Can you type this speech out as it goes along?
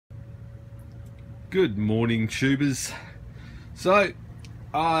Good morning, tubers. So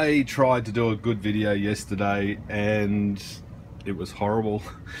I tried to do a good video yesterday and it was horrible.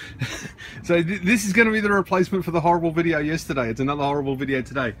 So this is going to be the replacement for the horrible video yesterday. It's another horrible video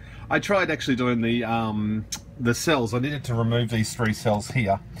today. I tried actually doing the cells. I needed to remove these 3 cells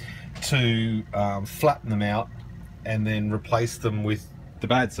here to flatten them out and then replace them with the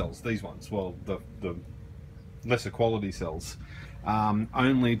bad cells, these ones, well, the lesser quality cells,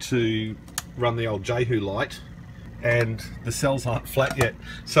 only to run the old Jehu light, and the cells aren't flat yet,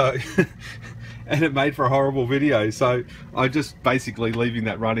 so and it made for a horrible video. So I'm just basically leaving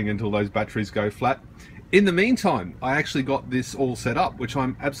that running until those batteries go flat. In the meantime, I actually got this all set up, which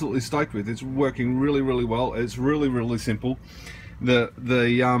I'm absolutely stoked with. It's working really well. It's really simple. It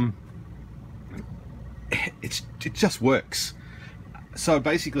just works. So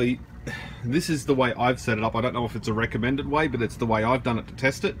basically, this is the way I've set it up. I don't know if it's a recommended way, but it's the way I've done it to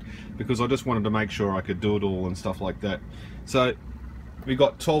test it, because I just wanted to make sure I could do it all and stuff like that. So we've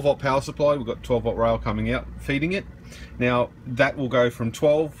got 12-volt power supply, we've got 12-volt rail coming out, feeding it. Now that will go from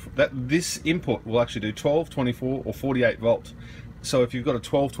 12, this input will actually do 12, 24 or 48 volt. So if you've got a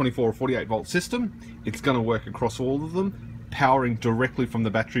 12, 24 or 48 volt system, it's going to work across all of them, powering directly from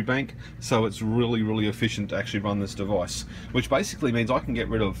the battery bank. So it's really efficient to actually run this device, which basically means I can get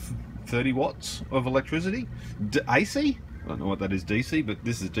rid of 30 watts of electricity. AC? I don't know what that is, DC, but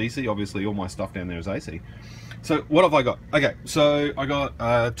this is DC. Obviously all my stuff down there is AC. So what have I got? Okay, so I got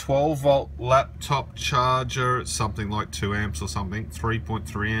a 12-volt laptop charger. It's something like 2 amps or something,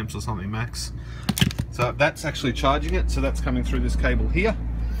 3.3 amps or something max. So that's actually charging it. So that's coming through this cable here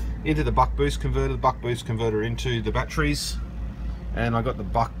into the buck boost converter, into the batteries, and I got the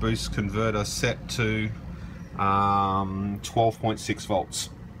buck boost converter set to 12.6 volts.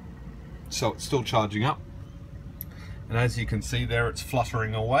 So it's still charging up, and as you can see there, it's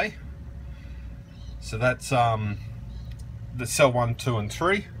fluttering away. So that's the cell 1, 2 and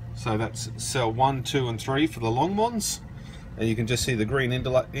 3. So that's cell 1, 2 and 3 for the long ones, and you can just see the green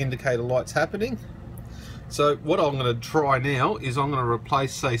indicator lights happening. So what I'm going to try now is I'm going to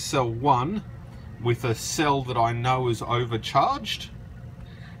replace, say, cell 1 with a cell that I know is overcharged,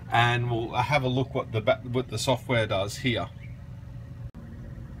 and we'll have a look what the software does here.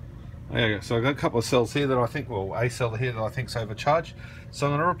 There you go. So I've got a couple of cells here that I think, well, a cell here that I think is overcharged. So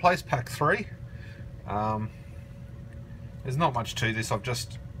I'm going to replace pack 3. There's not much to this.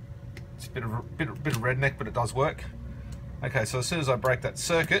 It's a bit of redneck, but it does work. Okay, so as soon as I break that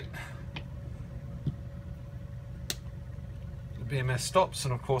circuit, the BMS stops,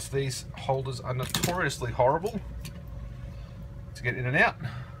 and of course these holders are notoriously horrible to get in and out.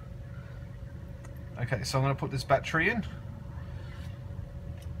 Okay, so I'm going to put this battery in.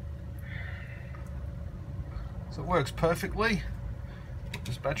 So it works perfectly. Put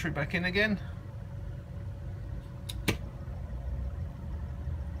this battery back in again.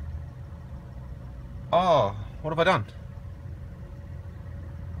 Oh, what have I done?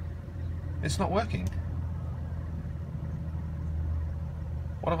 It's not working.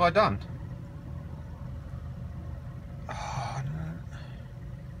 What have I done? Oh, no.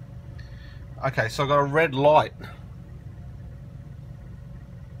 Okay, so I've got a red light.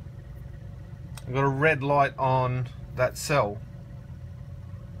 I've got a red light on that cell.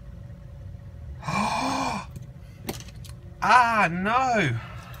 Ah, no.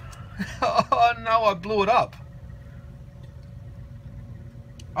 Oh no, I blew it up.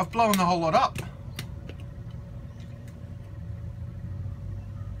 I've blown the whole lot up.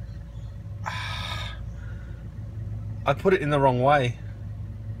 I put it in the wrong way.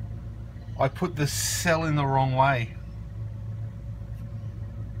 I put the cell in the wrong way.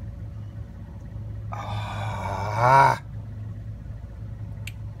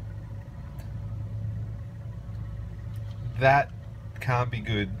 That can't be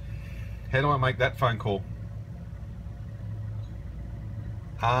good. How do I make that phone call?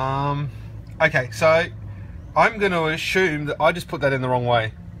 Okay, so I'm going to assume that I just put that in the wrong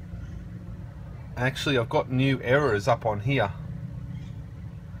way. Actually, I've got new errors up on here.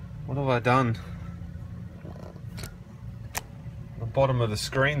 What have I done? The bottom of the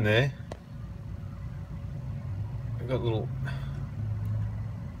screen there, I've got little...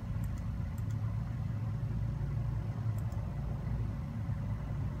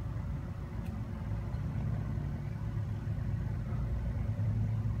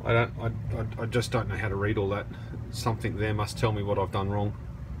 I just don't know how to read all that. Something there must tell me what I've done wrong.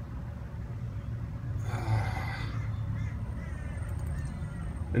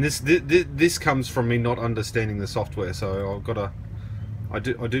 And this comes from me not understanding the software, so I've got to, I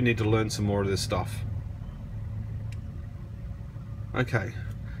do need to learn some more of this stuff. Okay,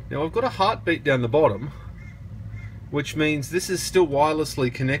 Now I've got a heartbeat down the bottom, which means this is still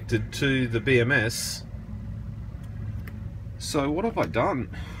wirelessly connected to the BMS. So what have I done?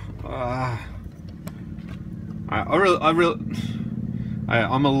 I'm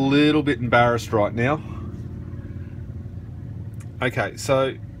a little bit embarrassed right now. Okay,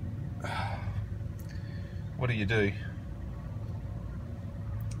 so what do you do?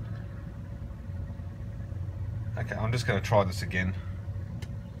 Okay, I'm just going to try this again.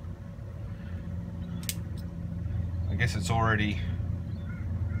 I guess it's already,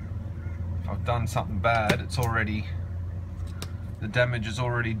 if I've done something bad, it's already, the damage is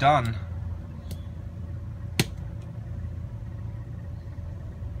already done.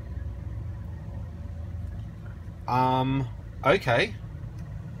 Okay.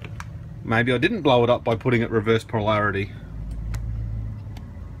 Maybe I didn't blow it up by putting it reverse polarity.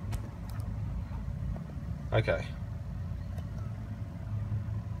 Okay.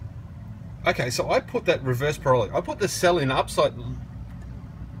 Okay, so I put that reverse polarity, I put the cell in upside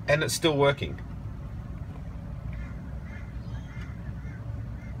and it's still working.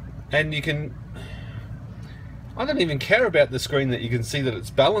 And you can, I don't even care about the screen that you can see that it's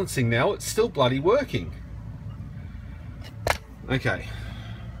balancing now, it's still bloody working. Okay.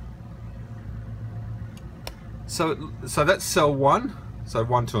 So that's cell 1, so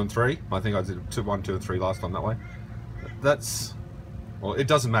 1, 2 and 3. I think I did 1, 2 and 3 last time that way. That's, well, it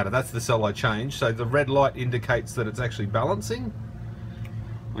doesn't matter, that's the cell I changed. So the red light indicates that it's actually balancing,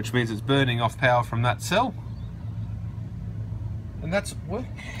 which means it's burning off power from that cell. And that's,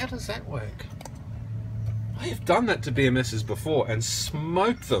 how does that work? I have done that to BMSs before and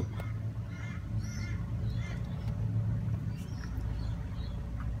smoked them.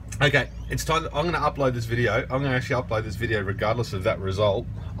 Okay, it's time. I'm going to upload this video. I'm going to actually upload this video regardless of that result.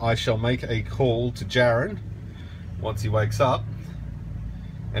 I shall make a call to Jaron once he wakes up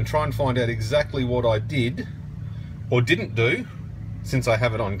and try and find out exactly what I did or didn't do, since I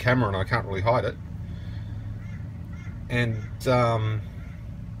have it on camera and I can't really hide it. And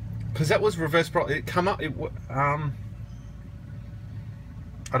because that was reverse, it come up. I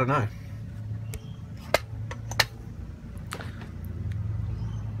don't know.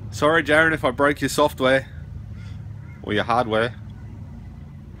 Sorry, Jaron, if I broke your software or your hardware.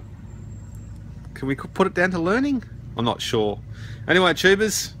 Can we put it down to learning? I'm not sure. Anyway,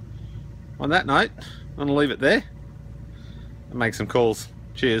 tubers, on that note, I'm going to leave it there and make some calls.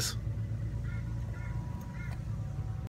 Cheers.